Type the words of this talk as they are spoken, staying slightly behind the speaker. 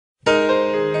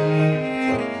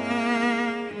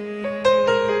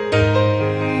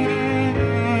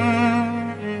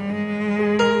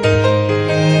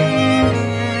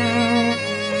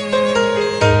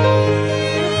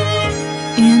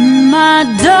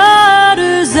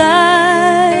daughter's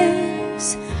eyes,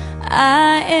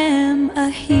 I am a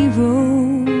hero.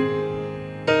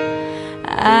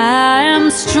 I am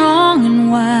strong and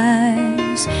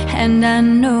wise, and I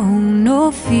know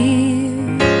no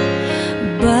fear.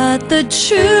 But the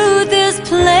truth is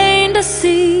plain to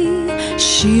see,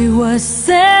 she was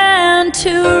sent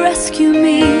to rescue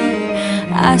me.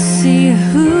 I see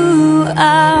who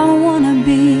I wanna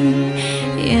be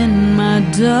in my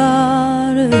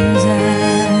daughter's eyes.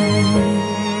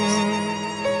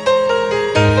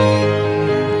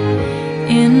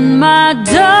 In my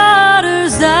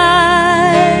daughter's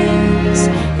eyes,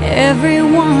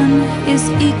 everyone is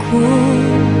equal.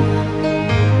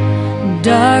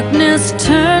 Darkness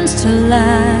turns to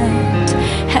light,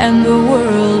 and the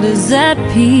world is at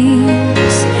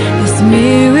peace. This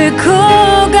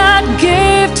miracle God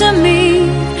gave to me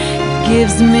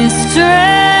gives me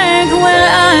strength when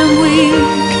I'm weak.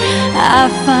 I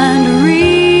find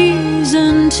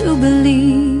reason to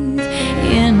believe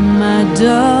in my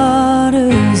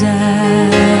daughter's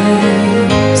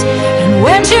eyes. And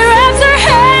when she wraps her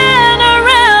hand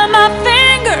around my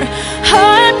finger,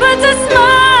 heart puts a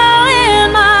smile in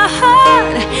my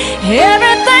heart.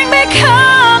 Everything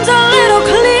becomes a little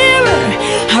clearer.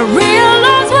 I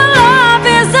realize what life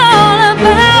is all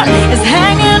about. It's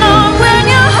hanging on when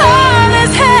your heart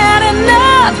has had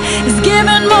enough. It's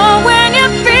giving more when you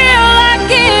feel like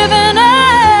giving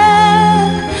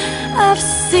up. I've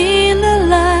seen the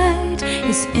light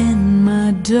is in my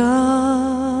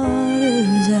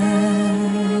daughter's eyes.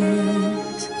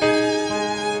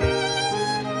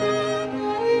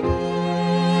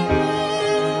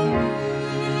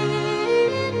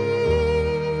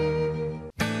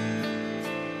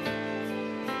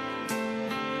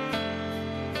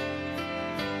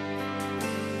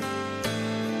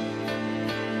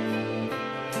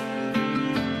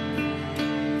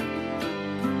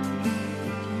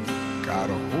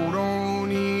 Gotta hold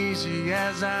on easy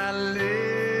as I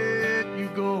let you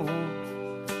go.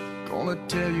 Gonna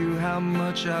tell you how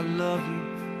much I love you,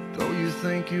 though you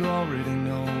think you already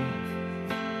know.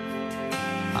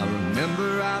 I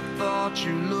remember I thought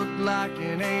you looked like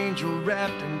an angel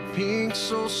wrapped in pink,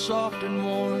 so soft and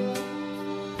warm.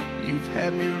 You've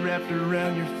had me wrapped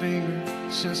around your finger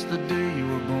since the day you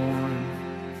were born.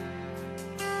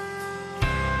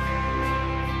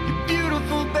 You're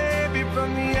beautiful, baby,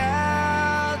 from the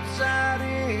outside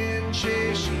in.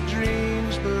 Chase your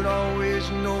dreams, but always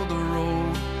know the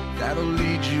road that'll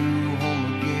lead you home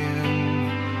again.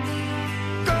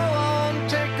 Go on,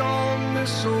 take on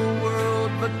this old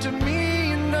world, but to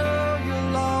me, you know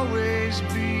you'll always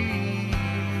be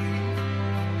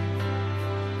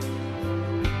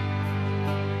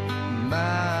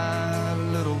my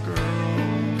little girl.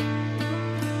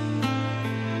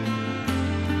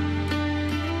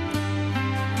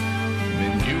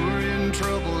 When you were in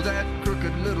trouble, that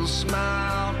crooked little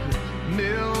smile could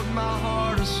melt my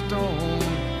heart of stone.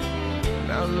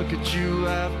 Now look at you,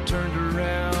 I've turned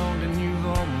around and you've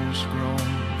almost grown.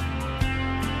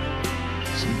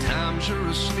 Sometimes you're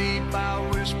asleep, I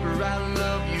whisper I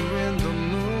love you in the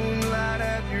moonlight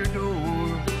at your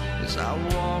door. As I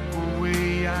walk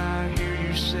away, I hear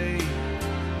you say,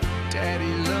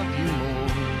 Daddy, love